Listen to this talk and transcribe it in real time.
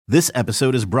This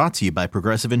episode is brought to you by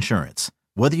Progressive Insurance.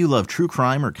 Whether you love true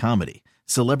crime or comedy,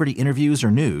 celebrity interviews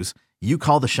or news, you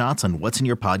call the shots on what's in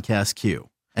your podcast queue.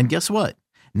 And guess what?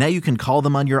 Now you can call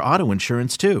them on your auto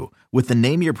insurance too with the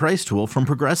Name Your Price tool from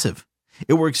Progressive.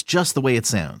 It works just the way it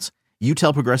sounds. You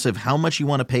tell Progressive how much you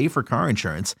want to pay for car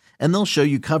insurance, and they'll show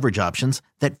you coverage options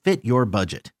that fit your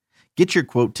budget. Get your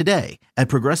quote today at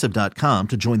Progressive.com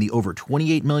to join the over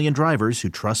 28 million drivers who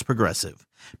trust Progressive.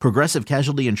 Progressive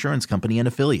Casualty Insurance Company and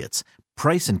Affiliates.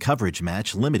 Price and coverage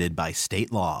match limited by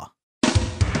state law.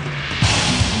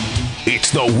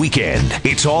 It's the weekend.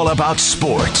 It's all about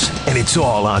sports, and it's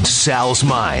all on Sal's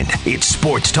mind. It's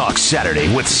Sports Talk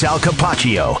Saturday with Sal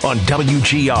Capaccio on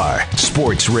WGR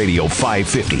Sports Radio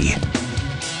 550.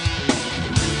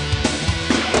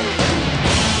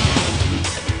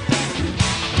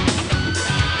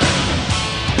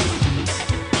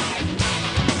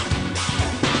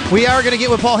 We are going to get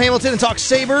with Paul Hamilton and talk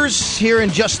Sabres here in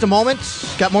just a moment.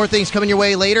 Got more things coming your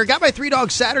way later. Got my 3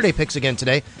 Dog Saturday picks again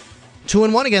today.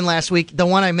 2-1 again last week. The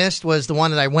one I missed was the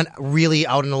one that I went really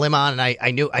out on a limb on, and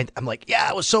I knew I'm like,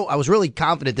 yeah, I was really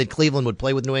confident that Cleveland would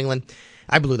play with New England.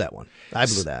 I blew that one. I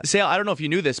blew that. Sale, I don't know if you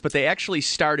knew this, but they actually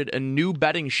started a new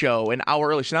betting show an hour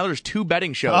early. So now there's 2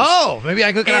 betting shows. Oh, maybe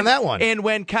I could get on that one. And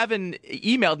when Kevin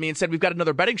emailed me and said, we've got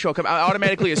another betting show coming, I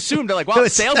automatically assumed, they're like, wow,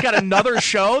 Sale's got another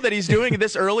show that he's doing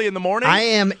this early in the morning? I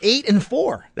am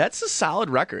 8-4. That's a solid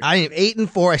record. I am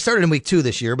 8-4. I started in week 2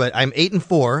 this year, but I'm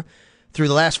 8-4 through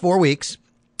the last 4 weeks.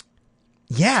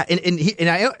 Yeah, and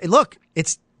I look,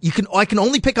 I can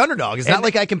only pick underdogs. It's not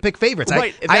like I can pick favorites.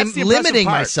 Right, I'm limiting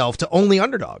myself to only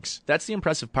underdogs. That's the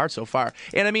impressive part so far.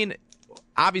 And I mean,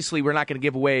 obviously we're not going to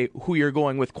give away who you're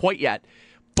going with quite yet.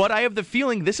 But I have the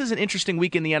feeling this is an interesting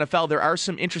week in the NFL. There are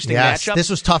some interesting matchups.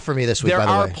 This was tough for me this week, by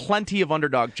the way. There are plenty of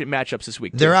underdog matchups this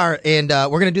week, too. There are, and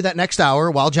we're going to do that next hour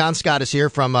while John Scott is here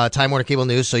from Time Warner Cable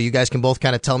News, so you guys can both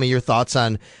kind of tell me your thoughts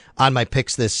on my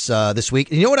picks this week.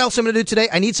 And you know what else I'm going to do today?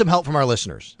 I need some help from our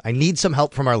listeners.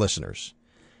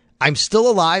 I'm still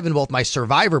alive in both my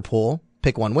survivor pool,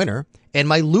 pick one winner, and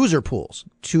my loser pools.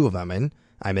 2 of them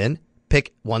I'm in,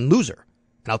 pick one loser.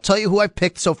 And I'll tell you who I've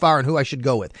picked so far and who I should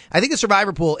go with. I think the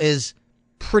survivor pool is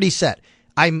pretty set.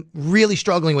 I'm really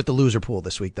struggling with the loser pool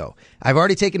this week, though. I've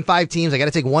already taken 5 teams. I got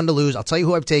to take 1 to lose. I'll tell you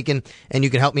who I've taken, and you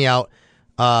can help me out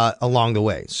along the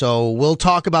way. So we'll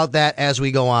talk about that as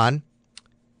we go on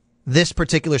this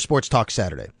particular Sports Talk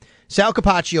Saturday. Sal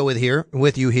Capaccio with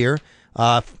you here.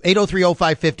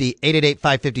 803-0550,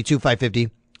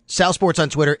 888-552-550. Sal Sports on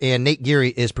Twitter, and Nate Geary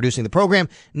is producing the program.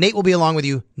 Nate will be along with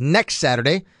you next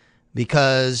Saturday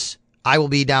because I will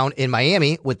be down in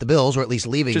Miami with the Bills, or at least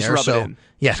leaving Just there. Rub it in.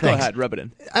 Yeah, Go ahead, rub it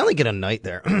in. I only get a night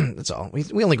there. That's all. We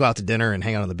only go out to dinner and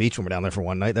hang out on the beach when we're down there for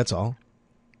one night. That's all.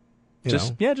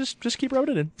 Just keep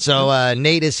rubbing it in. So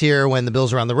Nate is here when the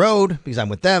Bills are on the road because I'm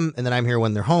with them, and then I'm here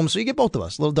when they're home. So you get both of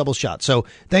us, a little double shot. So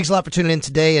thanks a lot for tuning in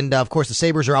today. And, of course, the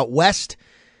Sabres are out west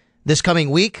this coming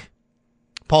week.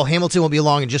 Paul Hamilton will be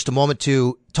along in just a moment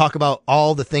to talk about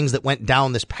all the things that went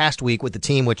down this past week with the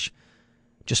team, which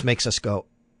just makes us go,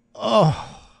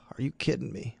 oh, are you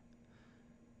kidding me?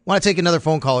 I want to take another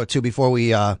phone call or two before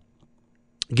we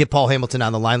get Paul Hamilton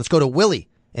on the line. Let's go to Willie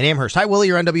in Amherst. Hi, Willie.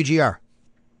 You're on WGR.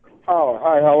 Oh,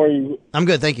 hi. How are you? I'm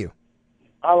good, thank you.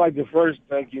 I like to first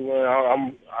thank you.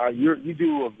 You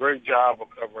do a great job of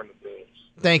covering the Bills.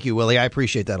 Thank you, Willie. I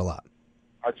appreciate that a lot.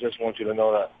 I just want you to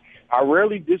know that. I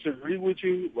rarely disagree with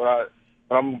you, but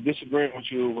I'm disagreeing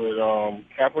with you with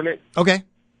Kaepernick. Okay.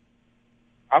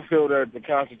 I feel that the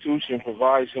Constitution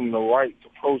provides him the right to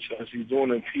protest. He's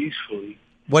doing it peacefully.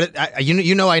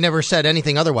 I never said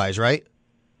anything otherwise, right?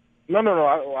 No.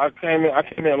 I came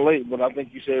in late, but I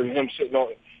think you said him sitting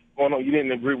on. Oh no, you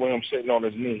didn't agree with him sitting on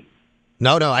his knee.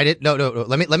 No, I didn't. No.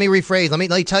 Let me rephrase. Let me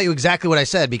tell you exactly what I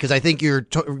said because I think you're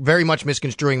very much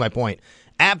misconstruing my point.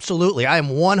 Absolutely, I am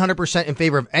 100% in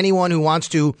favor of anyone who wants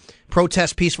to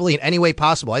protest peacefully in any way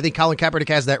possible. I think Colin Kaepernick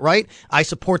has that right. I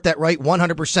support that right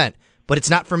 100%. But it's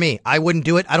not for me. I wouldn't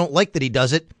do it. I don't like that he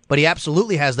does it, but he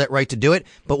absolutely has that right to do it.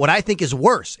 But what I think is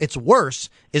worse,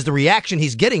 is the reaction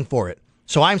he's getting for it.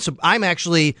 So I'm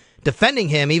actually defending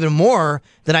him even more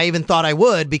than I even thought I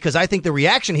would because I think the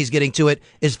reaction he's getting to it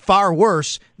is far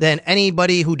worse than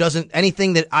anybody who doesn't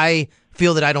anything that I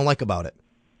feel that I don't like about it.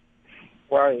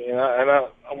 Right, and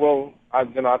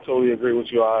I totally agree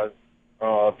with you. I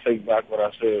take back what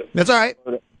I said. That's all right.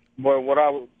 But what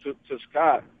I to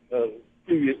Scott,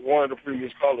 one of the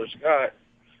previous callers,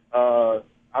 Scott,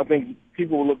 I think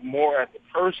people look more at the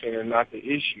person and not the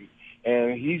issue,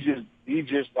 and he's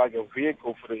just like a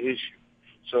vehicle for the issue.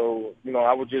 So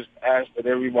I would just ask that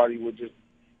everybody would just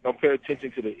pay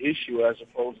attention to the issue as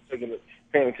opposed to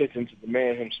paying attention to the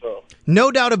man himself.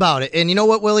 No doubt about it. And you know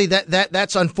what, Willie?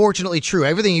 That's unfortunately true.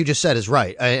 Everything you just said is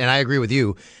right, and I agree with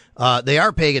you. They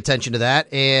are paying attention to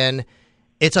that, and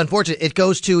it's unfortunate. It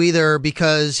goes to either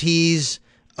because he's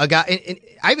a guy, and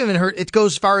I've even heard it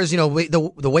goes as far as,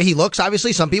 the way he looks,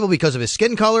 obviously. Some people because of his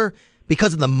skin color,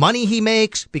 because of the money he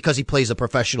makes, because he plays a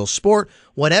professional sport,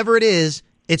 whatever it is,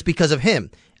 it's because of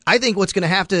him. I think what's going to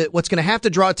have to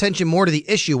draw attention more to the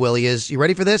issue, Willie, is, you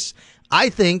ready for this? I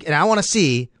think, and I want to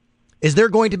see, is there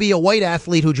going to be a white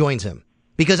athlete who joins him?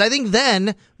 Because I think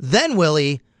then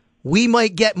Willie, we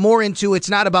might get more into it's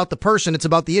not about the person, it's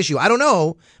about the issue. I don't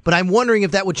know, but I'm wondering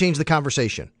if that would change the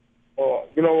conversation. Well,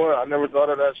 you know what? I never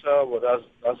thought of that, Sal, but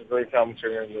that's a great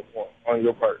commentary on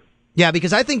your part. Yeah,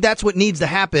 because I think that's what needs to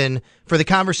happen for the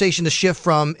conversation to shift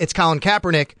from it's Colin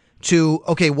Kaepernick to,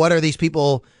 okay, what are these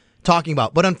people talking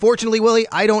about? But unfortunately, Willie,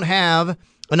 I don't have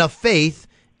enough faith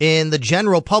in the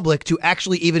general public to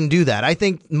actually even do that. I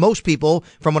think most people,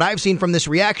 from what I've seen from this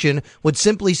reaction, would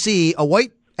simply see a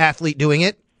white athlete doing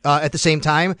it at the same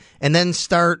time and then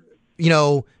start,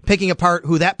 picking apart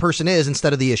who that person is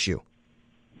instead of the issue.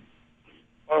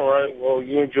 All right. Well,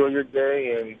 you enjoy your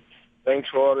day, and thanks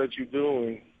for all that you do,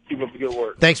 and keep up the good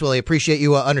work. Thanks, Willie. Appreciate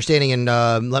you understanding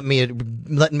and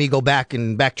letting me go back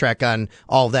and backtrack on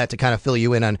all of that to kind of fill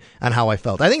you in on how I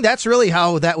felt. I think that's really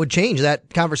how that would change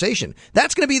that conversation.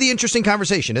 That's going to be the interesting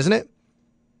conversation, isn't it?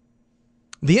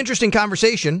 The interesting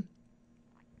conversation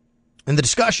and the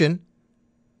discussion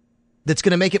that's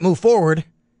going to make it move forward.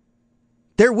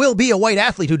 There will be a white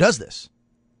athlete who does this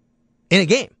in a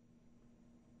game.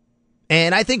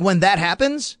 And I think when that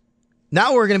happens,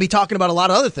 now we're going to be talking about a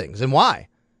lot of other things and why.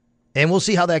 And we'll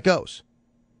see how that goes.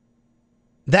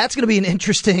 That's going to be an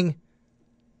interesting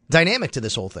dynamic to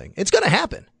this whole thing. It's going to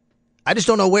happen. I just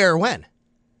don't know where or when.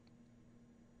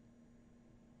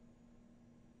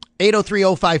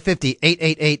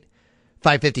 803-0550,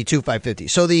 888-550-2550.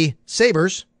 So the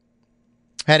Sabres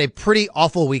had a pretty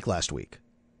awful week last week.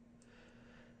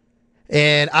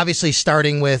 And obviously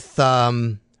starting with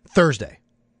Thursday.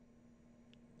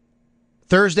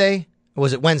 Thursday, or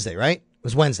was it Wednesday, right? It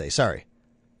was Wednesday, sorry.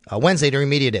 Wednesday during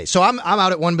media day. So I'm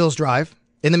out at One Bills Drive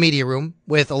in the media room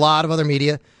with a lot of other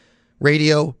media,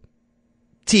 radio,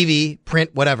 TV,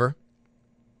 print, whatever.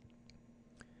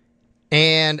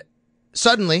 And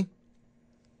suddenly,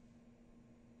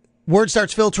 word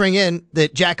starts filtering in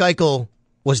that Jack Eichel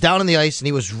was down on the ice and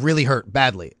he was really hurt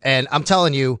badly. And I'm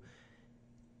telling you,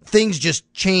 things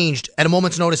just changed at a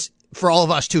moment's notice for all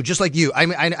of us too, just like you.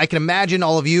 I can imagine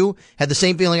all of you had the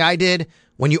same feeling I did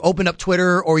when you opened up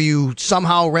Twitter or you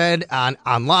somehow read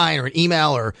online or an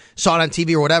email or saw it on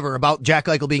TV or whatever about Jack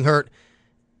Eichel being hurt.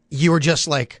 You were just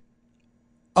like,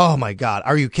 oh my God,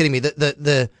 are you kidding me?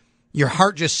 Your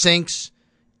heart just sinks.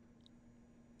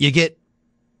 You get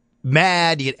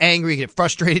mad, you get angry, you get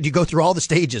frustrated, you go through all the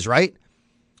stages, right?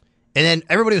 And then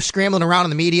everybody was scrambling around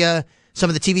in the media. Some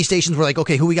of the TV stations were like,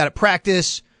 okay, who we got at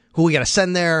practice, who we got to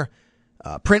send there.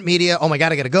 Print media, oh my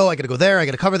God, I got to go there, I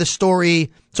got to cover this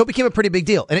story. So it became a pretty big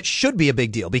deal. And it should be a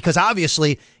big deal because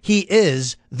obviously he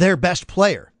is their best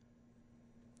player.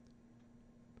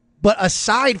 But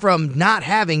aside from not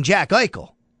having Jack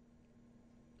Eichel,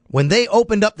 when they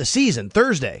opened up the season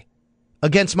Thursday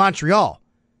against Montreal,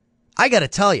 I got to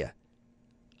tell you,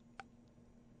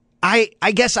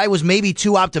 I guess I was maybe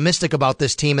too optimistic about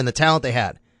this team and the talent they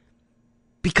had.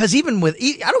 Because even with,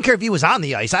 I don't care if he was on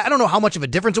the ice. I don't know how much of a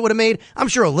difference it would have made. I'm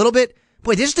sure a little bit.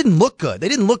 Boy, they just didn't look good. They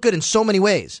didn't look good in so many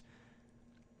ways.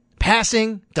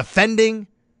 Passing, defending,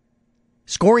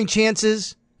 scoring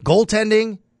chances,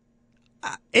 goaltending.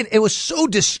 It was so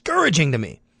discouraging to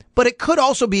me. But it could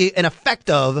also be an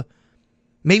effect of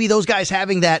maybe those guys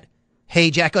having that, hey,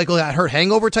 Jack Eichel got hurt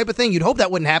hangover type of thing. You'd hope that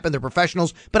wouldn't happen. They're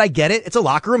professionals. But I get it. It's a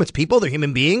locker room. It's people. They're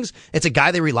human beings. It's a guy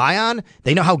they rely on.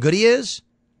 They know how good he is.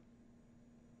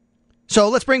 So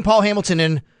let's bring Paul Hamilton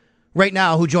in right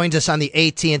now, who joins us on the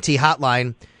AT&T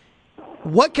hotline.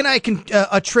 What can I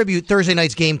attribute Thursday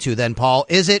night's game to then, Paul?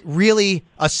 Is it really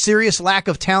a serious lack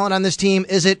of talent on this team?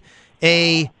 Is it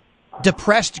a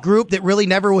depressed group that really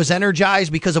never was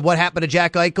energized because of what happened to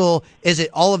Jack Eichel? Is it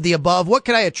all of the above? What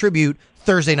can I attribute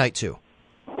Thursday night to?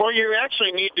 Well, you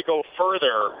actually need to go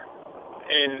further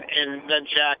than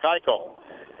Jack Eichel.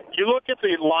 You look at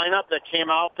the lineup that came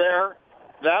out there.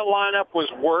 That lineup was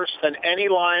worse than any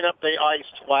lineup they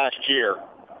iced last year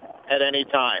at any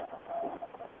time.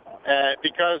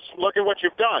 Because look at what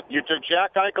you've done. You took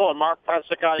Jack Eichel and Mark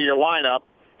Pysyk out of your lineup,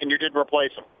 and you didn't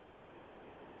replace them.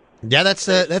 Yeah, that's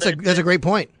a great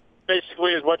point.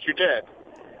 Basically is what you did.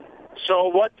 So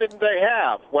what didn't they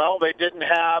have? Well, they didn't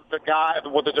have the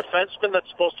defenseman that's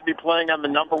supposed to be playing on the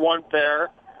number one pair,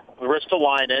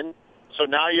 Ristolainen. So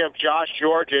now you have Josh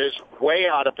Georges way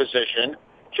out of position.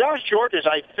 Josh Georges,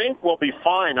 I think, will be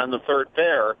fine on the third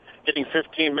pair, getting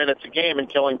 15 minutes a game and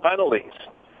killing penalties.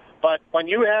 But when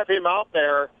you have him out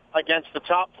there against the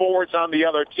top forwards on the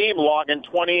other team logging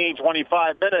 20,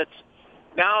 25 minutes,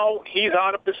 now he's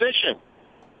out of position.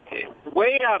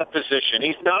 Way out of position.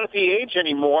 He's not at the age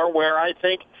anymore where I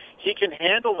think he can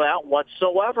handle that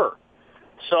whatsoever.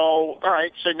 So, all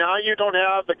right, so now you don't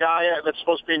have the guy that's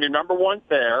supposed to be in your number one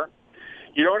pair.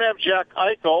 You don't have Jack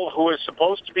Eichel, who is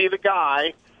supposed to be the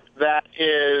guy that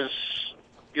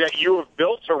you have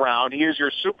built around. He is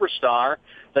your superstar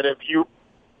that if you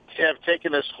have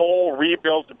taken this whole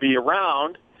rebuild to be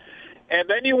around. And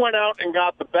then you went out and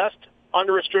got the best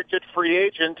unrestricted free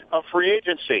agent of free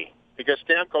agency because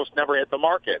Stamkos never hit the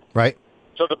market. Right.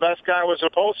 So the best guy was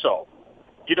Oposo.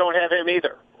 You don't have him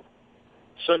either.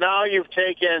 So now you've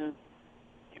taken,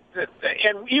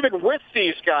 and even with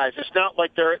these guys, it's not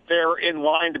like they're in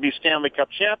line to be Stanley Cup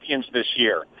champions this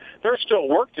year. There's still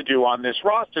work to do on this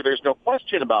roster. There's no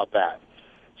question about that.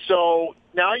 So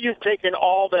now you've taken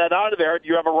all that out of there.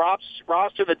 You have a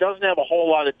roster that doesn't have a whole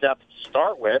lot of depth to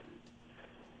start with.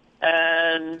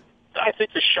 And I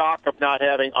think the shock of not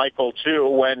having Eichel, too,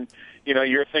 when,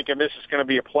 you're thinking this is going to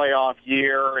be a playoff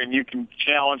year and you can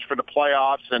challenge for the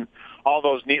playoffs and all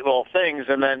those neat little things.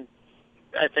 And then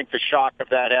I think the shock of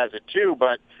that has it, too.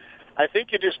 But I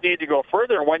think you just need to go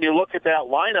further. When you look at that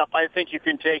lineup, I think you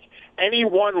can take any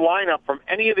one lineup from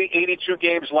any of the 82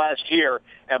 games last year,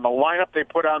 and the lineup they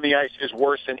put on the ice is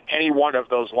worse than any one of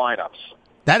those lineups.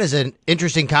 That is an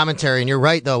interesting commentary, and you're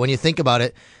right, though. When you think about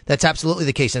it, that's absolutely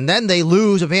the case. And then they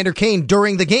lose Evander Kane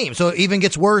during the game, so it even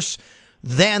gets worse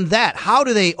than that. How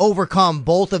do they overcome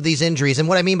both of these injuries? And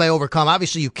what I mean by overcome,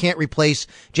 obviously you can't replace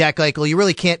Jack Eichel. You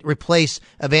really can't replace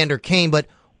Evander Kane, but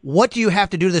what do you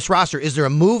have to do to this roster? Is there a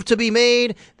move to be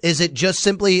made? Is it just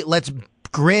simply let's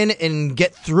grin and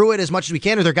get through it as much as we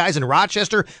can? Are there guys in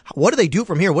Rochester? What do they do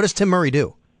from here? What does Tim Murray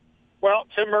do? Well,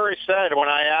 Tim Murray said when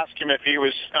I asked him if he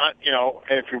was,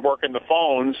 if he working the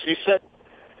phones, he said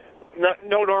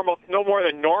no more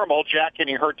than normal. Jack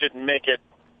getting hurt didn't make it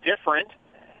different.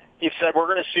 He said we're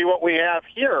going to see what we have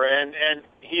here, and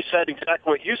he said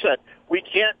exactly what you said. We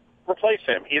can't replace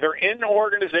him, either in the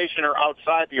organization or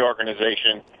outside the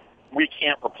organization. We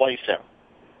can't replace him.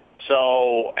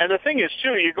 So, and the thing is,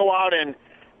 too, you go out and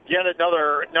get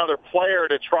another player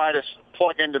to try to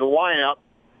plug into the lineup,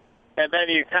 and then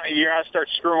you have to start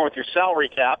screwing with your salary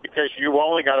cap because you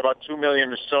only got about $2 million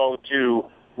or so to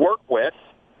work with,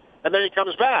 and then he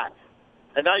comes back,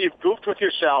 and now you've goofed with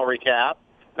your salary cap.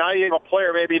 Now you have a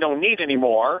player maybe you don't need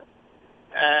anymore,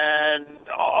 and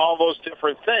all those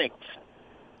different things.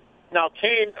 Now,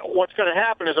 Kane, what's going to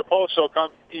happen is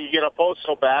you get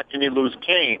Oposo back and you lose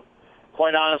Kane.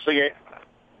 Quite honestly,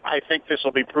 I think this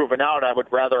will be proven out. I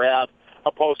would rather have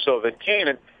Oposo than Kane.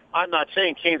 And I'm not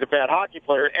saying Kane's a bad hockey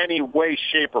player in any way,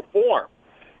 shape, or form.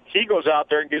 He goes out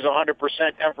there and gives 100%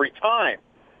 every time.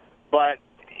 But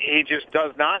he just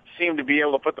does not seem to be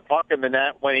able to put the puck in the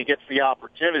net when he gets the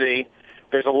opportunity.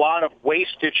 There's a lot of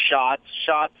wasted shots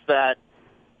that,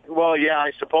 well, yeah,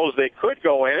 I suppose they could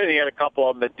go in, and he had a couple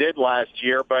of them that did last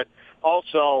year, but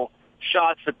also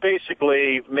shots that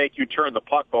basically make you turn the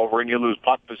puck over and you lose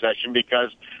puck possession because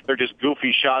they're just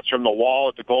goofy shots from the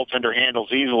wall that the goaltender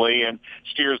handles easily and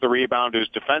steers the rebound to his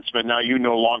defenseman. Now you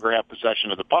no longer have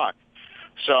possession of the puck.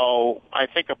 So I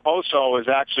think Oposo is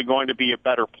actually going to be a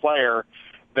better player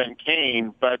than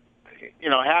Kane, but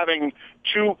having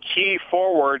two key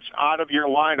forwards out of your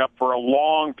lineup for a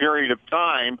long period of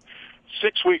time,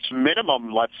 6 weeks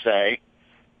minimum, let's say,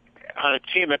 on a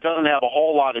team that doesn't have a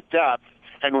whole lot of depth,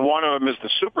 and one of them is the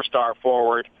superstar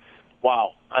forward,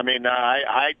 wow. I mean,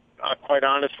 I quite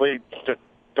honestly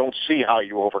don't see how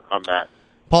you overcome that.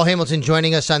 Paul Hamilton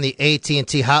joining us on the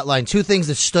AT&T hotline. Two things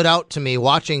that stood out to me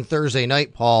watching Thursday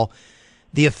night, Paul.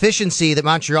 The efficiency that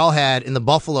Montreal had in the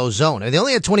Buffalo zone. And they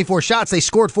only had 24 shots. They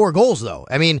scored 4 goals, though.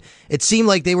 I mean, it seemed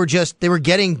like they were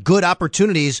getting good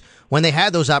opportunities when they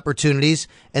had those opportunities.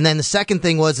 And then the second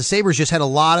thing was the Sabres just had a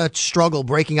lot of struggle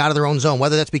breaking out of their own zone,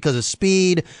 whether that's because of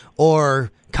speed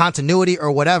or continuity or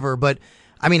whatever. But,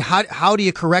 I mean, how do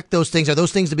you correct those things? Are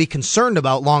those things to be concerned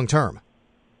about long term?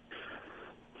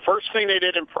 First thing they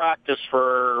did in practice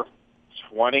for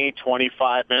 20,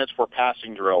 25 minutes were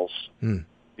passing drills.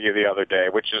 The other day,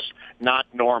 which is not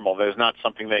normal. That is not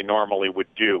something they normally would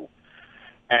do.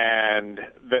 And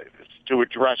to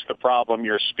address the problem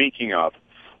you're speaking of.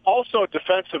 Also,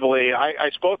 defensively,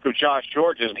 I spoke with Josh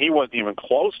Georges, and he wasn't even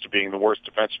close to being the worst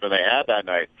defenseman they had that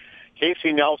night.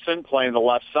 Casey Nelson playing the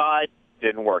left side,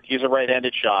 didn't work. He's a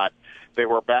right-handed shot. They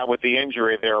were back with the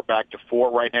injury. They were back to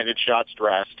 4 right-handed shots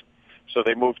dressed. So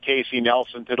they moved Casey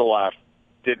Nelson to the left.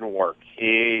 Didn't work.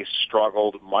 He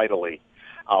struggled mightily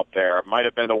out there. It might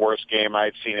have been the worst game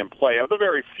I'd seen him play, of the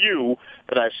very few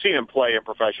that I've seen him play in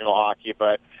professional hockey,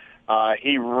 but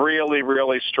he really,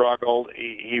 really struggled.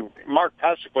 Mark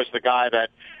Pysyk was the guy that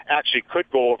actually could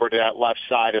go over to that left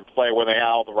side and play where they had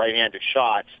all the right-handed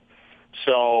shots.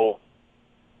 So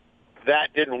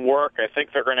that didn't work. I think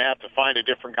they're going to have to find a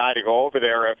different guy to go over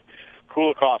there if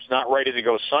Kulikov's not ready to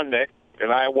go Sunday.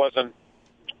 And I wasn't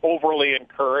overly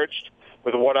encouraged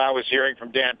with what I was hearing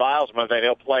from Dan Bilesma that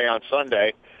he'll play on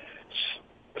Sunday.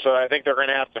 So I think they're going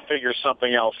to have to figure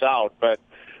something else out. But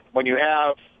when you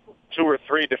have 2 or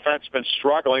 3 defensemen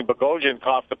struggling, Bogosian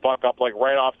coughed the puck up like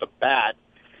right off the bat,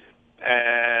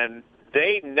 and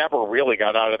they never really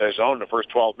got out of their zone the first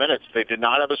 12 minutes. They did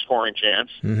not have a scoring chance.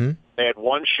 Mm-hmm. They had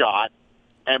 1 shot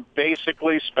and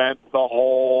basically spent the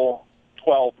whole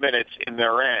 12 minutes in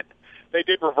their end. They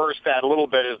did reverse that a little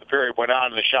bit as the period went on,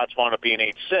 and the shots wound up being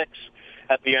 8-6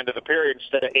 at the end of the period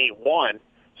instead of 8-1.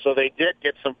 So they did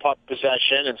get some puck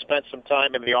possession and spent some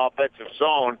time in the offensive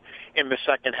zone in the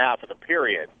second half of the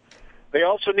period. They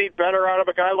also need better out of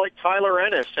a guy like Tyler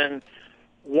Ennis. And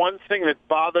one thing that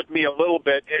bothered me a little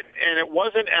bit, and it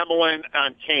wasn't Emelin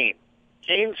on Kane.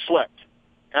 Kane slipped.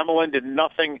 Emelin did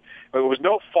nothing. It was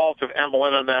no fault of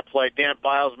Emelin on that play. Dan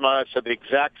Bilesma said the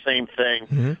exact same thing.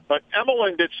 Mm-hmm. But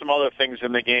Emelin did some other things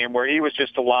in the game where he was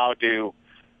just allowed to,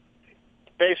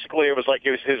 basically it was like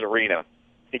it was his arena.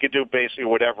 He could do basically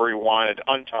whatever he wanted,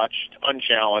 untouched,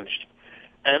 unchallenged.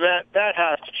 And that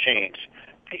has to change.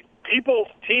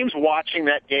 Teams watching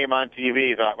that game on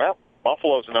TV thought, well,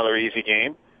 Buffalo's another easy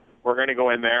game. We're going to go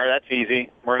in there. That's easy.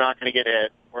 We're not going to get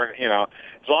hit.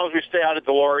 As long as we stay out of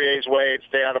Delorier's way and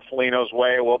stay out of Foligno's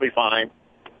way, we'll be fine.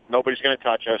 Nobody's going to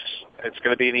touch us. It's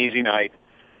going to be an easy night.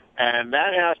 And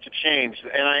that has to change.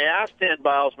 And I asked Dan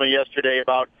Bilesma yesterday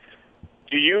about,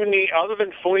 do you need, other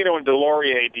than Foligno and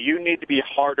Delorier, do you need to be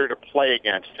harder to play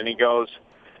against? And he goes,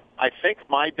 I think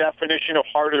my definition of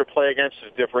harder to play against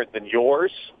is different than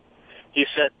yours. He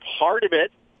said part of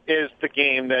it is the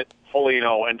game that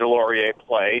Foligno and Delorier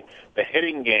play, the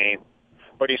hitting game.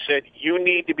 But he said, you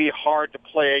need to be hard to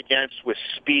play against with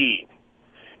speed.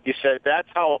 He said, that's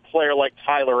how a player like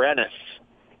Tyler Ennis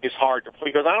is hard to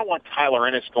play. Because I don't want Tyler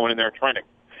Ennis going in there trying to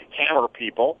hammer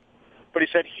people. But he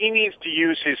said he needs to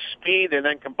use his speed and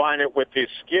then combine it with his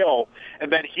skill,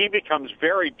 and then he becomes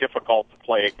very difficult to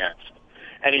play against.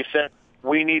 And he said,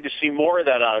 we need to see more of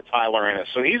that out of Tyler Ennis.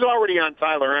 So he's already on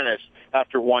Tyler Ennis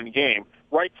after 1 game,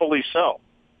 rightfully so.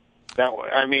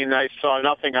 I saw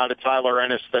nothing out of Tyler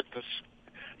Ennis that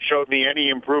showed me any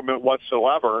improvement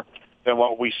whatsoever than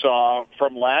what we saw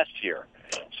from last year.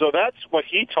 So that's what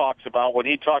he talks about when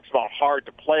he talks about hard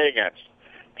to play against.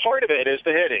 Part of it is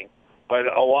the hitting, but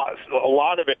a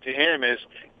lot of it to him is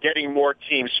getting more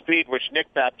team speed, which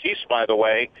Nick Baptiste, by the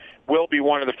way, will be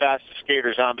one of the fastest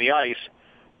skaters on the ice.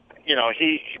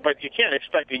 But you can't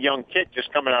expect a young kid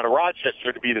just coming out of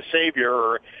Rochester to be the savior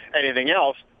or anything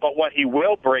else. But what he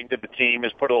will bring to the team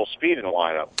is put a little speed in the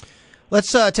lineup.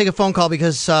 Let's take a phone call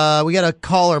because we got a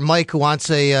caller, Mike, who wants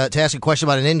to ask a question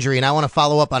about an injury, and I want to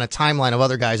follow up on a timeline of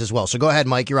other guys as well. So go ahead,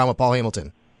 Mike. You're on with Paul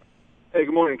Hamilton. Hey,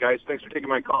 good morning, guys. Thanks for taking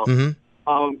my call.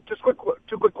 Mm-hmm. Just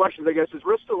two quick questions, I guess. Is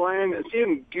Ristolainen,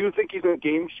 do you think he's in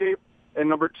game shape? And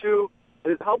number 2,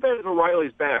 how bad is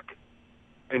O'Reilly's back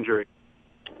injury?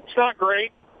 It's not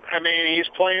great. He's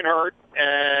playing hurt,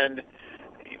 and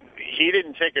he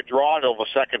didn't take a draw until the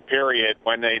second period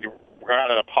when they got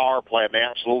out of the power play, and they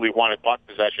absolutely wanted puck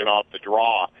possession off the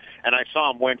draw. And I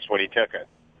saw him wince when he took it.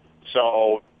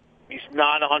 So he's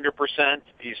not 100%.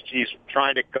 He's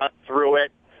trying to gut through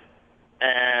it.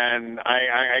 And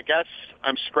I guess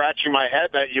I'm scratching my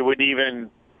head that you would even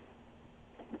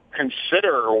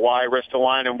consider why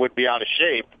Ristolainen would be out of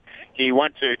shape. He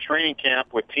went to training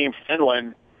camp with Team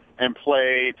Finland and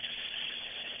played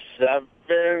 7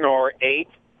 or 8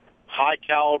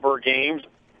 high-caliber games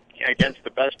against the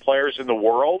best players in the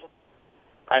world.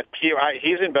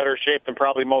 He's in better shape than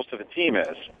probably most of the team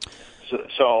is.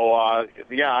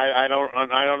 I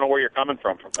don't know where you're coming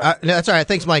from that. That's all right.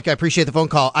 Thanks, Mike. I appreciate the phone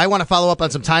call. I want to follow up on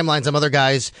some timelines on other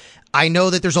guys. I know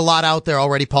that there's a lot out there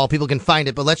already, Paul. People can find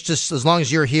it, but let's just, as long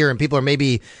as you're here and people are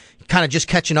maybe kind of just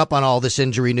catching up on all this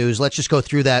injury news, let's just go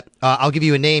through that. I'll give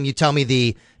you a name. You tell me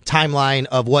the timeline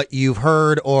of what you've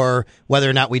heard or whether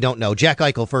or not we don't know. Jack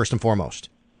Eichel, first and foremost.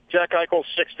 Jack Eichel,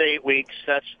 6 to 8 weeks.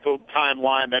 That's the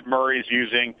timeline that Murray's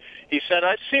using. He said,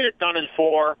 I've seen it done in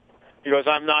 4. He goes,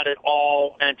 I'm not at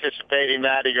all anticipating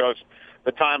that. He goes,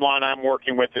 the timeline I'm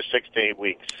working with is 6 to 8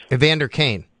 weeks. Evander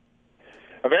Kane.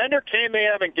 Evander Kane, they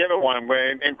haven't given one.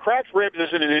 And cracked ribs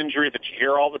isn't an injury that you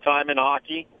hear all the time in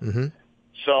hockey. Mm-hmm.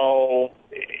 So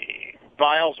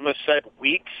Bilesma said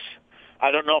weeks. I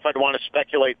don't know if I'd want to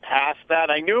speculate past that.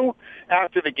 I knew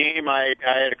after the game I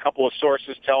had a couple of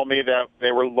sources tell me that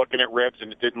they were looking at ribs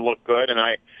and it didn't look good, and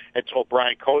I had told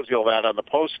Brian Koziel that on the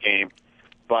post game.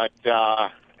 But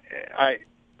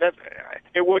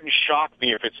it wouldn't shock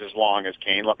me if it's as long as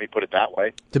Kane. Let me put it that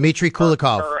way. Dmitry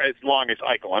Kulikov. Or as long as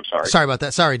Eichel. I'm sorry. Sorry about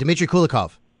that. Sorry, Dmitry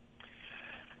Kulikov.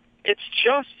 It's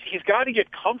just he's got to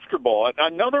get comfortable.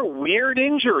 Another weird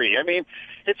injury. I mean,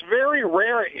 it's very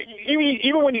rare.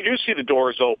 Even when you do see the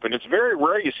doors open, it's very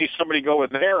rare you see somebody go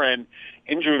in there and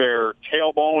injure their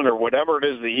tailbone or whatever it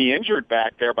is that he injured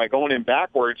back there by going in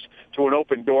backwards to an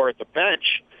open door at the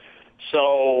bench.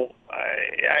 So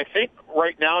I think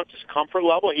right now it's his comfort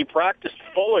level. He practiced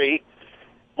fully.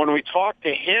 When we talked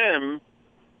to him,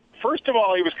 first of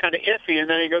all, he was kind of iffy, and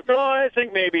then he goes, "Oh, I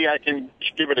think maybe I can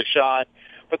give it a shot."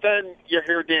 But then you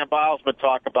hear Dan Bilesma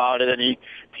talk about it, and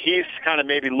he's kind of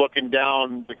maybe looking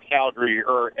down the Calgary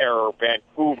or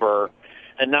Vancouver,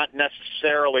 and not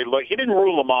necessarily look. He didn't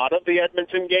rule him out of the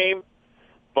Edmonton game,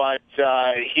 but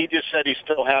he just said he's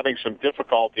still having some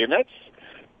difficulty, and that's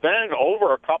been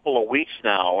over a couple of weeks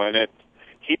now. And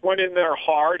he went in there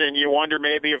hard, and you wonder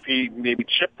maybe if he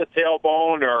chipped the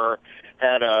tailbone or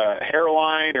had a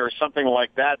hairline or something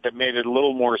like that made it a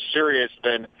little more serious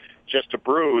than just a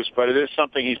bruise, but it is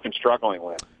something he's been struggling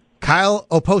with. Kyle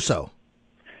Okposo.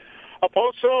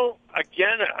 Okposo,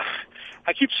 again,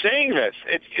 I keep saying this.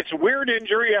 It's a weird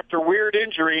injury after weird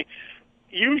injury.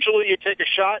 Usually you take a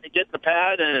shot, you get in the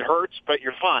pad, and it hurts, but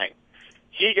you're fine.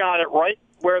 He got it right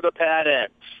where the pad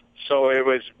ends. So it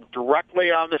was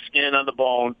directly on the skin, on the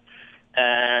bone,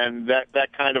 and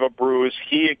that kind of a bruise.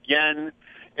 He, again,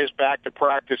 is back to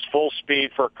practice full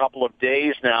speed for a couple of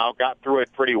days now, got through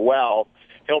it pretty well.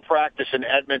 He'll practice in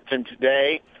Edmonton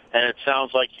today, and it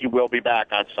sounds like he will be back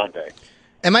on Sunday.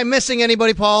 Am I missing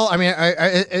anybody, Paul? I mean,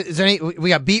 is there any? We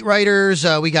got beat writers,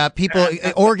 we got people,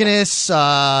 organists,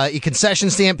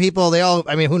 concession stand people. They all.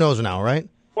 I mean, who knows now, right?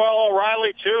 Well,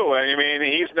 O'Reilly too. I mean,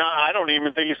 he's not. I don't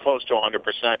even think he's close to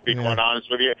 100%. To be quite honest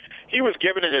with you, he was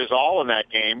giving it his all in that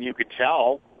game. You could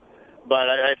tell, but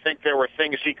I think there were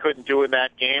things he couldn't do in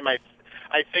that game.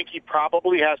 I think he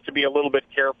probably has to be a little bit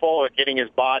careful at getting his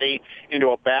body into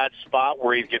a bad spot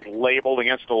where he gets labeled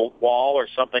against a wall or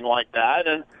something like that,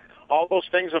 and all those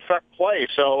things affect play.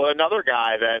 So another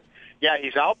guy that,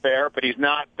 he's out there, but he's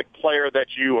not the player that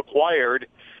you acquired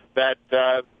that,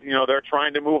 they're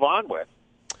trying to move on with.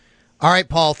 All right,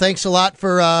 Paul, thanks a lot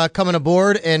for coming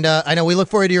aboard, and I know we look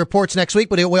forward to your reports next week,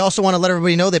 but we also want to let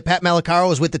everybody know that Pat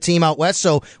Malacaro is with the team out west,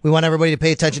 so we want everybody to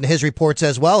pay attention to his reports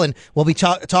as well, and we'll be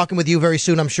talking with you very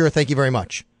soon, I'm sure. Thank you very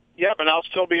much. Yep, and I'll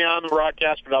still be on the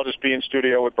broadcast, but I'll just be in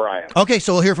studio with Brian. Okay,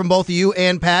 so we'll hear from both of you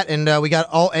and Pat, and we got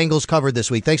all angles covered this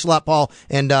week. Thanks a lot, Paul,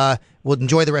 and we'll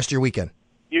enjoy the rest of your weekend.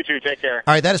 You too. Take care.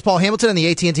 All right, that is Paul Hamilton on the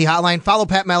AT&T hotline. Follow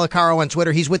Pat Malacaro on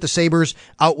Twitter. He's with the Sabres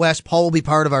out west. Paul will be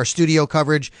part of our studio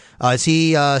coverage as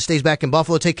he stays back in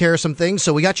Buffalo, take care of some things.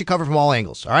 So we got you covered from all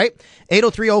angles. All right,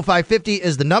 803-0550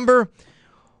 is the number.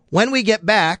 When we get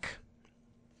back,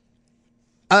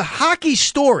 a hockey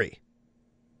story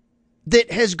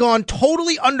that has gone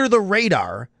totally under the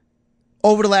radar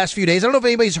over the last few days. I don't know if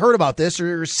anybody's heard about this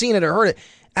or seen it or heard it.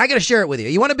 I got to share it with you.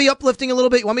 You want to be uplifting a little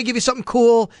bit? You want me to give you something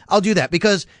cool? I'll do that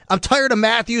because I'm tired of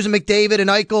Matthews and McDavid and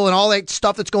Eichel and all that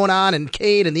stuff that's going on and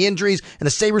Cade and the injuries and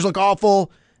the Sabres look awful.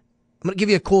 I'm going to give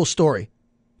you a cool story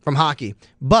from hockey.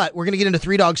 But we're going to get into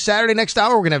Three Dogs Saturday next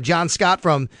hour. We're going to have John Scott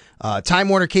from Time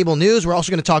Warner Cable News. We're also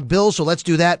going to talk Bills, so let's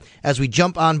do that as we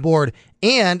jump on board.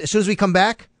 And as soon as we come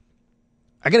back,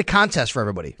 I got a contest for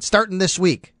everybody. It's starting this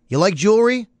week. You like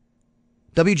jewelry?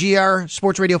 WGR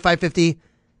Sports Radio 550.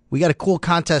 We got a cool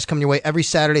contest coming your way every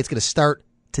Saturday. It's going to start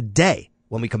today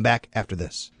when we come back after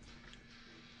this.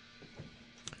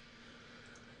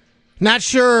 Not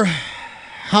sure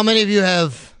how many of you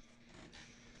have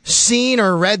seen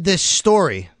or read this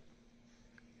story,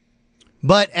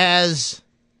 but as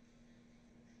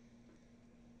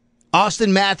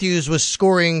Austin Matthews was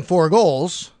scoring 4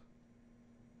 goals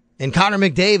and Connor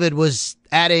McDavid was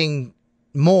adding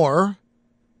more,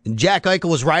 and Jack Eichel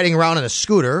was riding around in a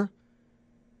scooter,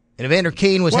 and Evander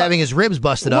Kane was having his ribs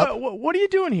busted up. What are you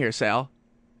doing here, Sal?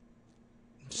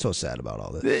 So sad about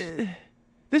all this.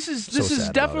 This is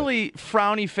definitely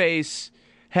frowny face.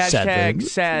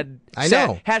 Sad. I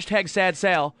know. Hashtag sad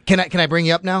Sal. Can I bring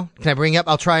you up now? Can I bring you up?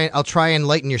 I'll try and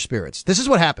lighten your spirits. This is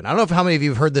what happened. I don't know how many of you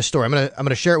have heard this story. I'm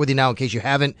gonna share it with you now in case you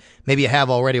haven't. Maybe you have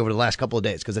already over the last couple of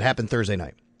days because it happened Thursday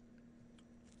night.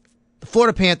 The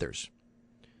Florida Panthers.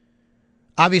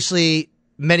 Obviously,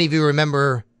 many of you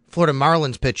remember Florida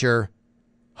Marlins pitcher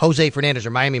Jose Fernandez, or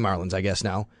Miami Marlins, I guess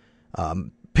now.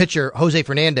 Pitcher Jose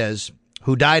Fernandez,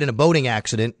 who died in a boating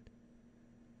accident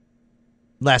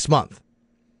last month.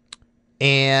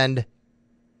 And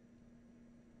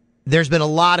there's been a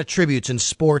lot of tributes in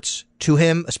sports to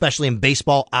him, especially in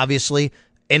baseball, obviously,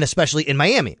 and especially in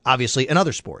Miami, obviously, in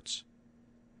other sports.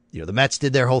 You know, the Mets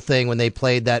did their whole thing when they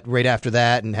played that right after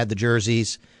that and had the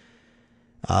jerseys.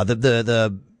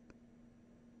 The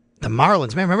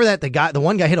Marlins, man, remember that the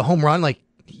one guy hit a home run like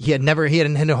he hadn't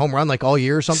hit a home run like all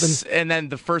year or something. And then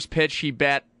the first pitch he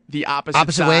bat the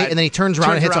opposite side, way, and then he turns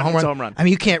around and hits a home run. I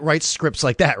mean, you can't write scripts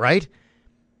like that, right?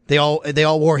 They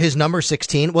all wore his number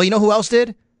 16. Well, you know who else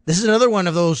did? This is another one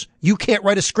of those you can't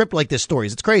write a script like this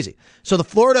stories. It's crazy. So the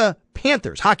Florida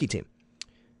Panthers hockey team,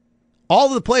 all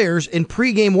of the players in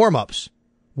pregame warmups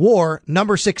wore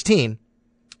number 16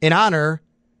 in honor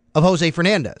of Jose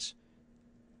Fernandez.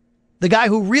 The guy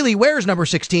who really wears number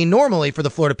 16 normally for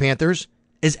the Florida Panthers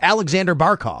is Alexander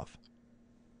Barkov.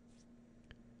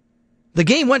 The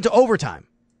game went to overtime.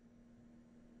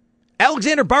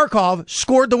 Alexander Barkov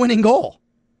scored the winning goal.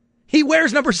 He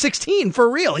wears number 16 for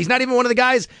real. He's not even one of the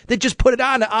guys that just put it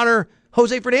on to honor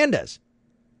Jose Fernandez.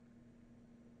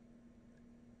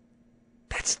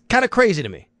 That's kind of crazy to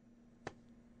me.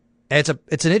 And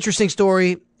it's an interesting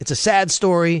story. It's a sad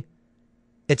story.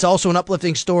 It's also an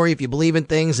uplifting story if you believe in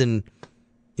things and,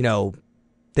 you know,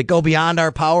 that go beyond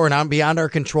our power and beyond our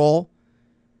control.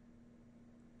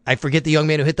 I forget the young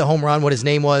man who hit the home run, what his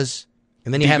name was.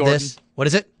 And then you have this. What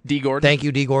is it? D. Gordon. Thank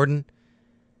you, D. Gordon.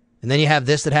 And then you have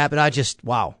this that happened.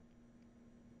 Wow.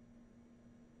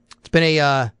 It's been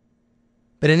an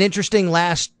interesting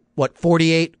last,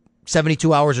 48,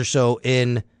 72 hours or so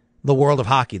in the world of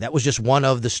hockey. That was just one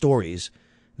of the stories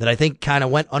that I think kind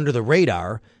of went under the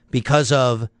radar because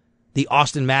of the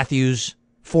Austin Matthews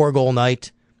 4-goal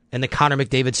night and the Connor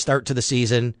McDavid start to the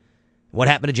season. What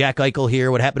happened to Jack Eichel here?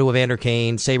 What happened to Evander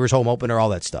Kane? Sabres home opener, all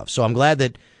that stuff. So I'm glad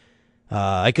that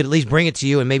I could at least bring it to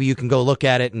you, and maybe you can go look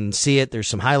at it and see it. There's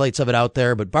some highlights of it out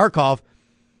there. But Barkov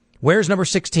wears number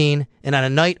 16, and on a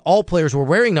night all players were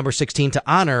wearing number 16 to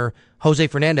honor Jose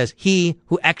Fernandez. He,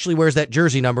 who actually wears that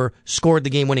jersey number, scored the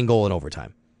game-winning goal in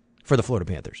overtime for the Florida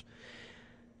Panthers.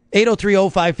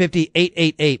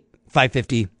 803-0550,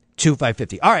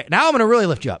 888-550-2550. All right, now I'm going to really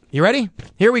lift you up. You ready?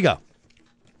 Here we go.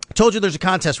 I told you there's a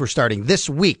contest we're starting this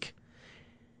week.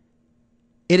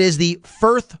 It is the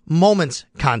Firth Moments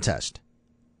Contest.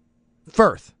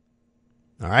 Firth.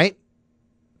 All right?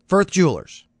 Firth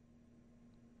Jewelers.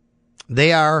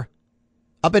 They are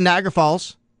up in Niagara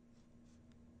Falls,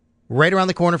 right around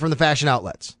the corner from the fashion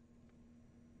outlets.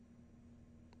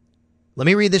 Let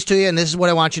me read this to you, and this is what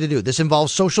I want you to do. This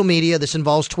involves social media. This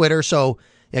involves Twitter. So,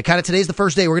 kind of today's the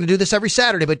first day. We're going to do this every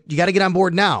Saturday, but you got to get on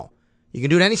board now. You can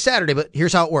do it any Saturday, but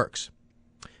here's how it works.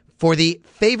 For the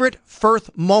favorite Firth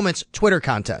Moments Twitter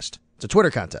contest, it's a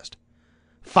Twitter contest.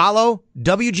 Follow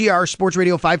WGR Sports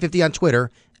Radio 550 on Twitter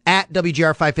at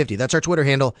WGR 550. That's our Twitter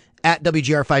handle, at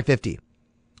WGR 550.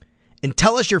 And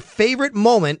tell us your favorite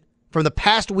moment from the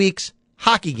past week's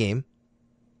hockey game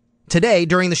today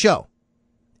during the show.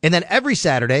 And then every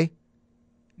Saturday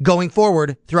going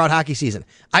forward throughout hockey season.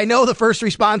 I know the first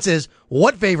response is,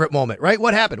 what favorite moment, right?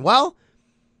 What happened? Well,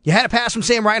 you had a pass from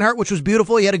Sam Reinhart, which was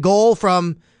beautiful. You had a goal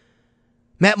from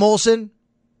Matt Molson.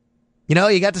 You know,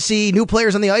 you got to see new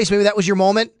players on the ice. Maybe that was your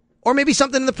moment. Or maybe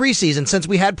something in the preseason, since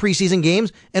we had preseason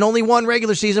games and only one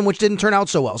regular season, which didn't turn out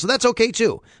so well. So that's okay,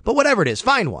 too. But whatever it is,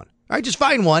 find one. All right, just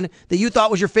find one that you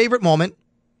thought was your favorite moment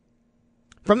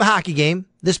from the hockey game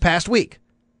this past week.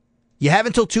 You have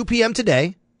until 2 p.m.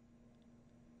 today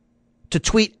to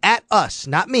tweet at us,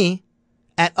 not me,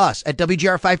 at us, at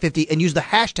WGR550, and use the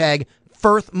hashtag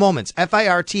Firth Moments,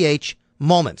 F-I-R-T-H,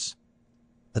 Moments.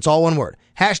 That's all one word.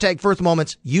 Hashtag Firth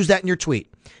Moments. Use that in your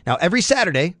tweet. Now, every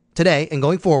Saturday, today, and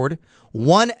going forward,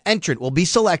 one entrant will be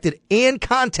selected and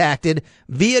contacted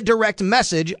via direct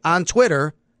message on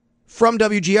Twitter from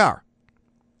WGR.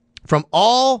 From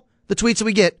all the tweets that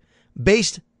we get,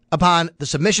 based upon the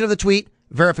submission of the tweet,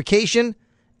 verification,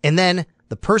 and then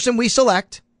the person we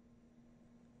select,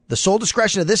 the sole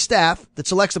discretion of this staff that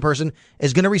selects the person,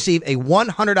 is going to receive a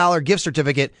 $100 gift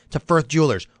certificate to Firth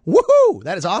Jewelers. Woohoo!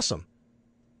 That is awesome.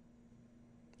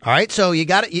 All right, so you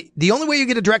got it. The only way you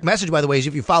get a direct message, by the way, is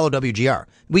if you follow WGR.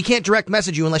 We can't direct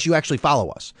message you unless you actually follow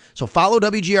us. So follow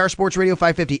WGR Sports Radio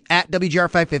 550 at WGR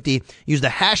 550. Use the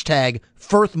hashtag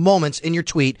Firth Moments in your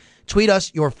tweet. Tweet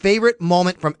us your favorite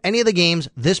moment from any of the games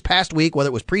this past week, whether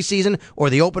it was preseason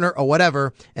or the opener or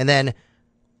whatever. And then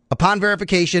upon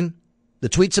verification, the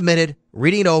tweet submitted,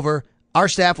 reading it over, our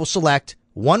staff will select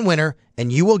one winner,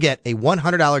 and you will get a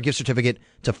 $100 gift certificate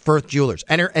to Firth Jewelers.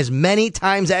 Enter as many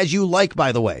times as you like,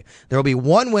 by the way. There will be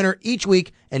one winner each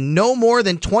week and no more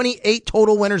than 28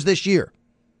 total winners this year.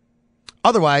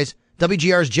 Otherwise,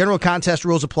 WGR's general contest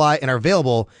rules apply and are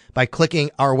available by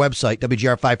clicking our website,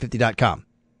 WGR550.com.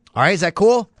 All right, is that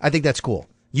cool? I think that's cool.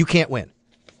 You can't win.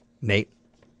 Nate.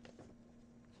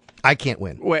 I can't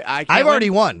win. Wait, I've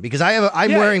already won because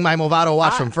I'm wearing my Movado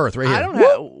watch from Firth right here. I don't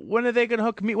have. When are they going to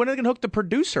hook me? When are they going to hook the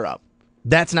producer up?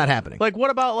 That's not happening. Like, what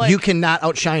about you cannot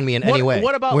outshine me in any way.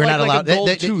 What about we're like, not allowed? a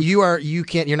gold tooth?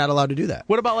 You're not allowed to do that.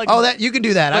 What about like? Oh, that you can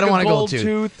do that. Like I don't want a gold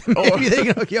tooth. Or... Maybe they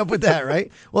can hook you up with that,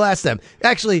 right? We'll ask them.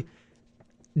 Actually,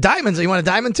 diamonds. You want a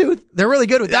diamond tooth? They're really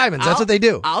good with diamonds. That's what they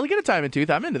do. I'll get a diamond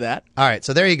tooth. I'm into that. All right,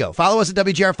 so there you go. Follow us at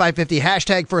WGR550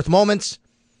 hashtag Firth Moments.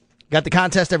 Got the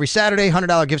contest every Saturday,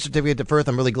 $100 gift certificate to Firth.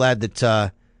 I'm really glad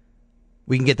that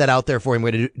we can get that out there for him.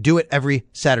 We're going to do it every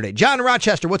Saturday. John in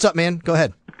Rochester, what's up, man? Go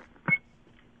ahead.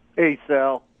 Hey,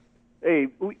 Sal. Hey,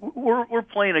 we're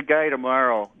playing a guy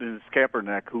tomorrow, this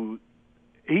Kaepernick, who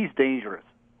he's dangerous.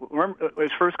 Remember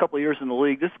his first couple of years in the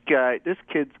league, this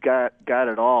kid's got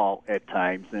it all at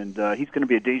times, and he's going to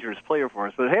be a dangerous player for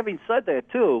us. But having said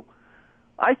that, too,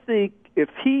 I think if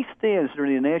he stands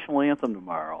during the national anthem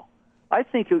tomorrow, I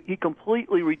think he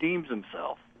completely redeems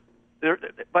himself.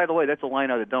 By the way, that's a line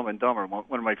out of Dumb and Dumber,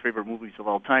 one of my favorite movies of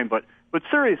all time. But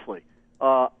seriously,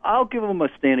 I'll give him a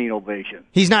standing ovation.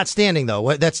 He's not standing,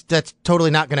 though. That's totally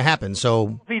not going to happen.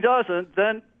 So if he doesn't,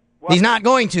 then... Well, he's not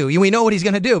going to. We know what he's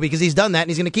going to do because he's done that, and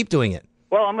he's going to keep doing it.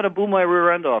 Well, I'm going to boo my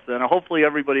rear end off then. Hopefully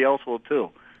everybody else will, too.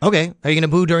 Okay. Are you going to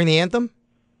boo during the anthem?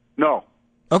 No.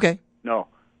 Okay. No,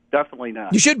 definitely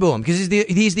not. You should boo him because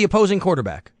he's the opposing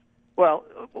quarterback. Well,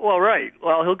 right.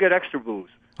 Well, he'll get extra boos.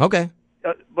 Okay.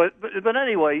 But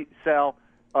anyway, Sal,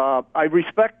 I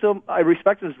respect him. I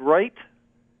respect his right,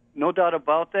 no doubt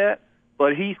about that.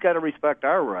 But he's got to respect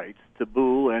our rights to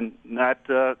boo and not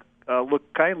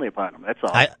look kindly upon him. That's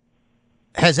all.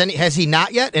 Has he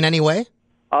not yet in any way?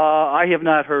 I have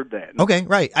not heard that. Okay,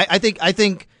 right. I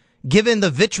think given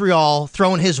the vitriol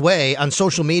thrown his way on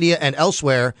social media and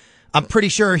elsewhere, I'm pretty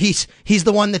sure he's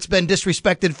the one that's been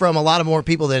disrespected from a lot of more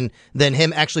people than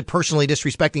him actually personally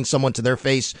disrespecting someone to their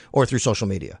face or through social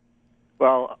media.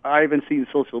 Well, I haven't seen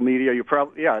social media. You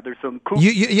probably there's some cool.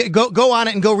 You go on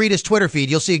it and go read his Twitter feed.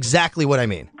 You'll see exactly what I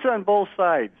mean. It's on both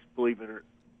sides, believe it or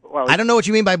well. I don't know what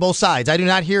you mean by both sides. I do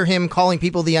not hear him calling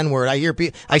people the N-word.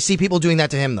 I see people doing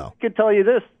that to him though. I can tell you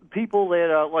this: people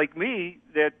that like me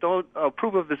that don't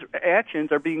approve of his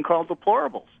actions are being called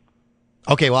deplorables.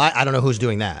 Okay, well, I don't know who's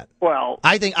doing that. Well,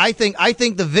 I think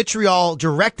the vitriol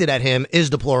directed at him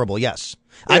is deplorable. Yes,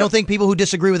 yeah. I don't think people who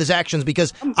disagree with his actions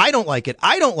because I don't like it.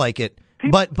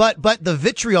 But the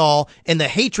vitriol and the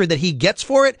hatred that he gets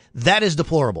for it, that is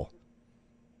deplorable.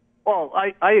 Well,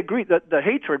 I agree that the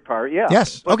hatred part, yeah.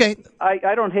 Yes. But okay.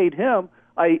 I don't hate him.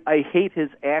 I hate his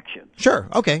actions. Sure.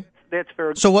 Okay. That's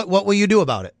fair. So what will you do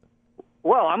about it?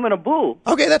 Well, I'm going to boo.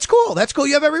 Okay, that's cool.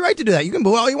 You have every right to do that. You can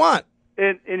boo all you want.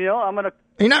 And I'm going to...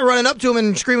 You're not running up to him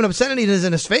and screaming obscenities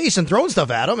in his face and throwing stuff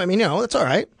at him. I mean, that's all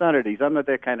right. Obscenities. I'm not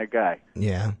that kind of guy.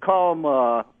 Yeah. Call him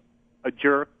a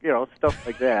jerk, stuff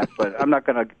like that. But I'm not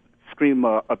going to scream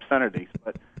obscenities.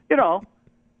 But, I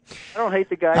don't hate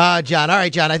the guy. John. All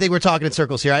right, John. I think we're talking in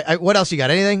circles here. What else you got?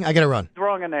 Anything? I got to run.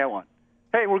 Wrong on that one.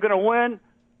 Hey, we're going to win.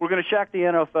 We're going to shock the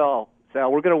NFL.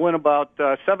 Sal, we're going to win about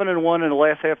 7-1 in the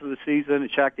last half of the season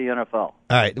and shock the NFL. All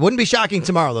right. Wouldn't be shocking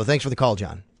tomorrow, though. Thanks for the call,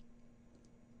 John.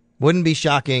 Wouldn't be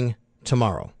shocking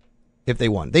tomorrow if they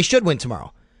won. They should win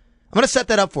tomorrow. I'm going to set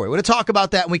that up for you. We're going to talk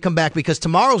about that when we come back because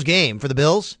tomorrow's game for the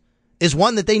Bills is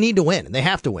one that they need to win, and they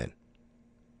have to win.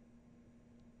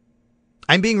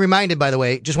 I'm being reminded, by the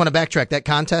way, just want to backtrack that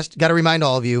contest. Got to remind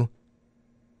all of you,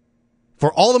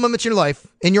 for all the moments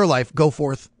in your life, go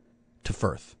forth to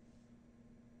Firth.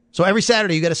 So every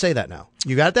Saturday, you got to say that now.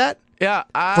 You got that? Yeah.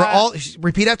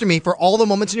 Repeat after me. For all the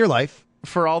moments in your life.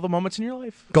 For all the moments in your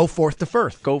life. Go forth to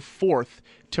Firth. Go forth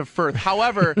to Firth.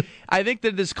 However, I think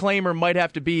the disclaimer might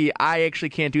have to be, I actually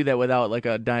can't do that without like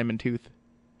a diamond tooth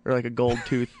or like a gold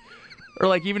tooth. Or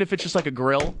like even if it's just like a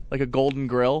grill, like a golden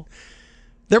grill.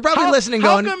 They're probably listening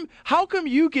going, how come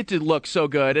you get to look so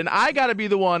good and I got to be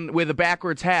the one with a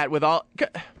backwards hat with all...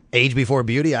 Age before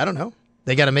beauty? I don't know.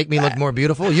 They got to make me look more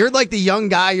beautiful. You're like the young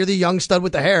guy. You're the young stud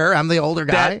with the hair. I'm the older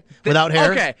guy without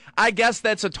hair. Okay, I guess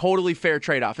that's a totally fair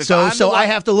trade-off. So I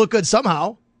have to look good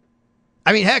somehow.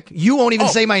 I mean, heck, you won't even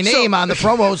say my name on the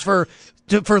promos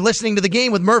for listening to the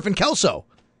game with Murph and Kelso.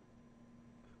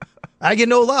 I get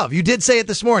no love. You did say it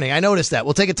this morning. I noticed that.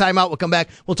 We'll take a timeout. We'll come back.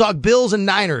 We'll talk Bills and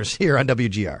Niners here on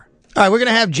WGR. All right, we're going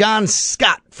to have John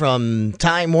Scott from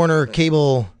Time Warner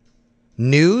Cable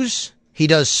News. He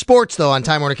does sports, though, on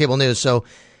Time Warner Cable News. So,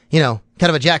 kind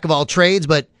of a jack of all trades,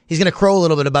 but he's going to crow a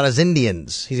little bit about his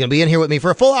Indians. He's going to be in here with me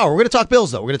for a full hour. We're going to talk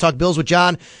Bills, though. We're going to talk Bills with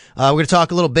John. We're going to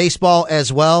talk a little baseball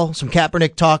as well, some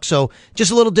Kaepernick talk. So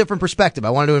just a little different perspective. I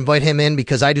wanted to invite him in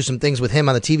because I do some things with him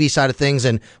on the TV side of things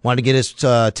and wanted to get his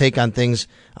take on things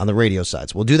on the radio side.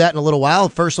 So we'll do that in a little while.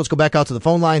 First, let's go back out to the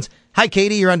phone lines. Hi,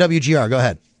 Katie. You're on WGR. Go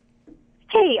ahead.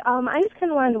 Hey, I just kind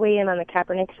of wanted to weigh in on the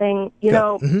Kaepernick thing.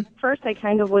 First I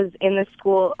kind of was in the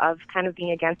school of kind of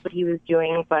being against what he was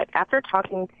doing, but after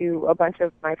talking to a bunch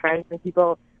of my friends and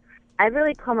people, I've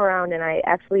really come around and I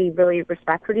actually really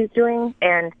respect what he's doing,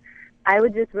 and I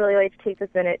would just really like to take this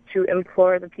minute to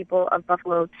implore the people of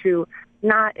Buffalo to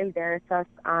not embarrass us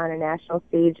on a national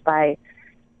stage by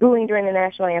booing during the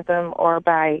national anthem or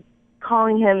by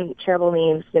calling him terrible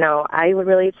names. I would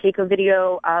really take a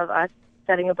video of us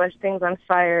setting a bunch of things on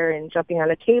fire and jumping on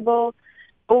a table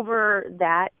over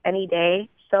that any day.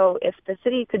 So if the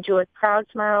city could do it proud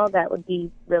tomorrow, that would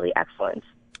be really excellent.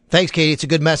 Thanks, Katie. It's a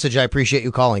good message. I appreciate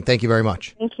you calling. Thank you very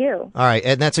much. Thank you. All right.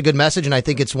 And that's a good message. And I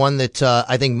think it's one that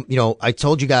I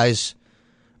told you guys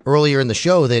earlier in the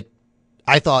show that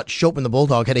I thought Chopin the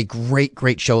Bulldog had a great,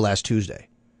 great show last Tuesday.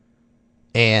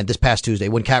 And this past Tuesday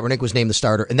when Kaepernick was named the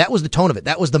starter. And that was the tone of it.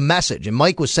 That was the message. And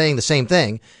Mike was saying the same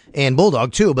thing, and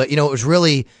Bulldog too. But,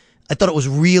 I thought it was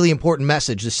really important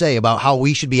message to say about how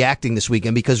we should be acting this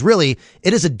weekend, because really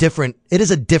it is a different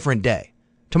day.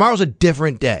 Tomorrow's a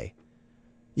different day.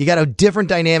 You got a different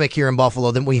dynamic here in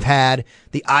Buffalo than we've had.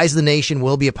 The eyes of the nation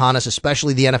will be upon us,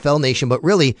 especially the NFL nation, but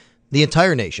really the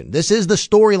entire nation. This is the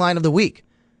storyline of the week.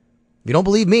 If you don't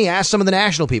believe me, ask some of the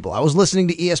national people. I was listening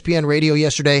to ESPN radio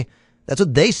yesterday. That's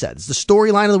what they said. It's the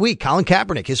storyline of the week. Colin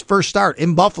Kaepernick, his first start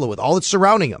in Buffalo with all that's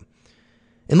surrounding him.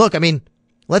 And look,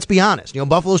 let's be honest.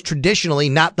 Buffalo's traditionally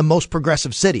not the most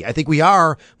progressive city. I think we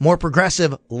are more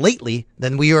progressive lately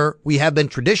than we have been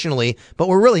traditionally, but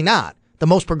we're really not the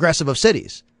most progressive of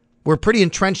cities. We're pretty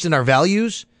entrenched in our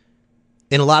values,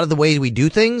 in a lot of the ways we do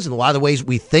things, and a lot of the ways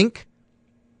we think.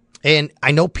 And I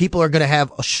know people are going to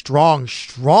have a strong,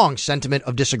 strong sentiment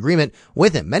of disagreement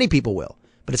with him. Many people will.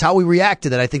 But it's how we react to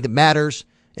that, I think, that matters,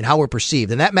 and how we're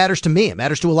perceived. And that matters to me. It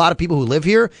matters to a lot of people who live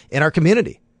here in our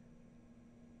community.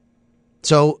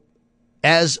 So,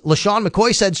 as LaShawn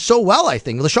McCoy said so well, I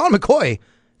think, LaShawn McCoy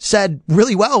said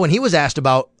really well when he was asked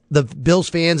about the Bills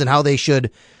fans and how they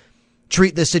should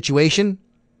treat this situation.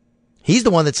 He's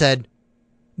the one that said,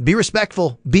 be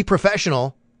respectful, be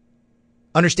professional,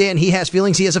 understand he has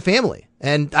feelings, he has a family.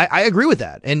 And I agree with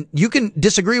that. And you can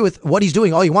disagree with what he's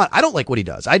doing all you want. I don't like what he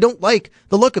does. I don't like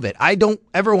the look of it. I don't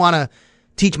ever want to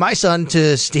teach my son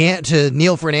to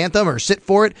kneel for an anthem or sit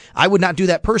for it. I would not do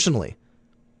that personally.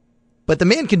 But the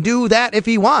man can do that if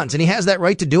he wants, and he has that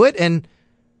right to do it. And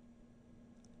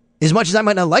as much as I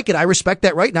might not like it, I respect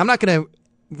that right. And I'm not going to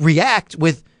react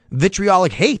with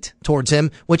vitriolic hate towards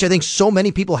him, which I think so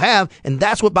many people have. And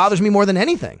that's what bothers me more than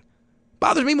anything.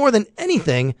 Bothers me more than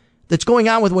anything that's going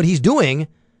on with what he's doing,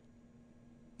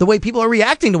 the way people are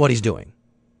reacting to what he's doing.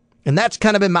 And that's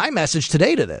kind of been my message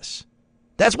today to this.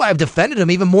 That's why I've defended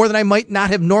him even more than I might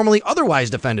not have normally otherwise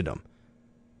defended him.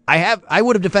 I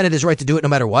would have defended his right to do it no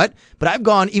matter what, but I've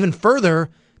gone even further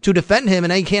to defend him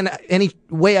in any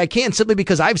way I can, simply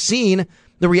because I've seen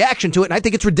the reaction to it, and I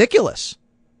think it's ridiculous.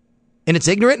 And it's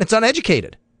ignorant, and it's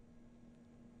uneducated.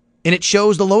 And it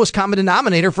shows the lowest common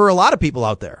denominator for a lot of people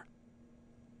out there.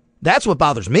 That's what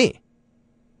bothers me.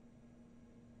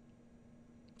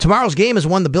 Tomorrow's game is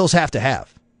one the Bills have to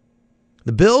have.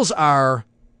 The Bills are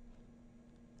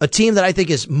a team that I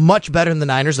think is much better than the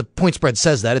Niners. The point spread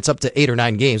says that. It's up to 8 or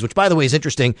 9 games, which, by the way, is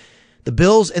interesting. The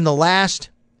Bills in the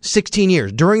last 16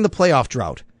 years, during the playoff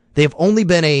drought, they have only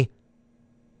been a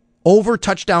over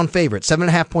touchdown favorite,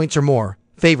 7.5 points or more,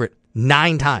 favorite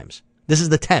 9 times. This is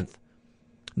the 10th.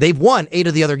 They've won 8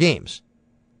 of the other games.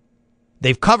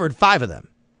 They've covered 5 of them.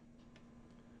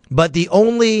 But the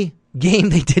only game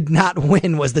they did not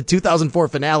win was the 2004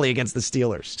 finale against the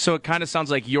Steelers. So it kind of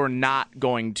sounds like you're not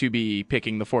going to be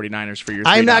picking the 49ers for your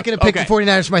I'm not going to pick the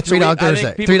 49ers for my 3-Dog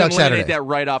Thursday. 3-Dog Saturday. That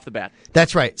right off the bat.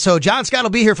 That's right. So John Scott will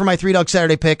be here for my 3-Dog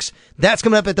Saturday picks. That's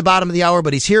coming up at the bottom of the hour,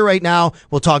 but he's here right now.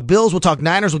 We'll talk Bills. We'll talk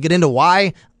Niners. We'll get into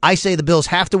why I say the Bills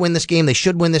have to win this game. They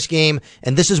should win this game,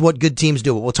 and this is what good teams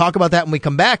do. We'll talk about that when we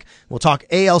come back. We'll talk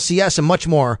ALCS and much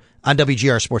more on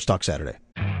WGR Sports Talk Saturday.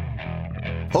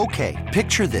 Okay,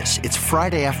 picture this. It's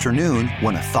Friday afternoon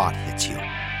when a thought hits you.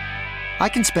 I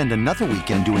can spend another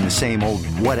weekend doing the same old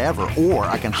whatever, or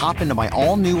I can hop into my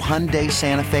all-new Hyundai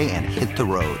Santa Fe and hit the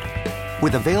road.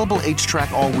 With available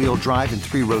H-Track all-wheel drive and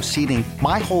 3-row seating,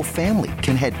 my whole family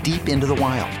can head deep into the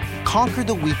wild. Conquer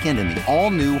the weekend in the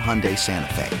all-new Hyundai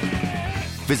Santa Fe.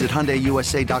 Visit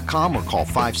HyundaiUSA.com or call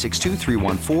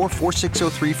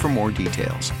 562-314-4603 for more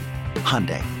details.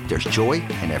 Hyundai, there's joy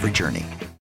in every journey.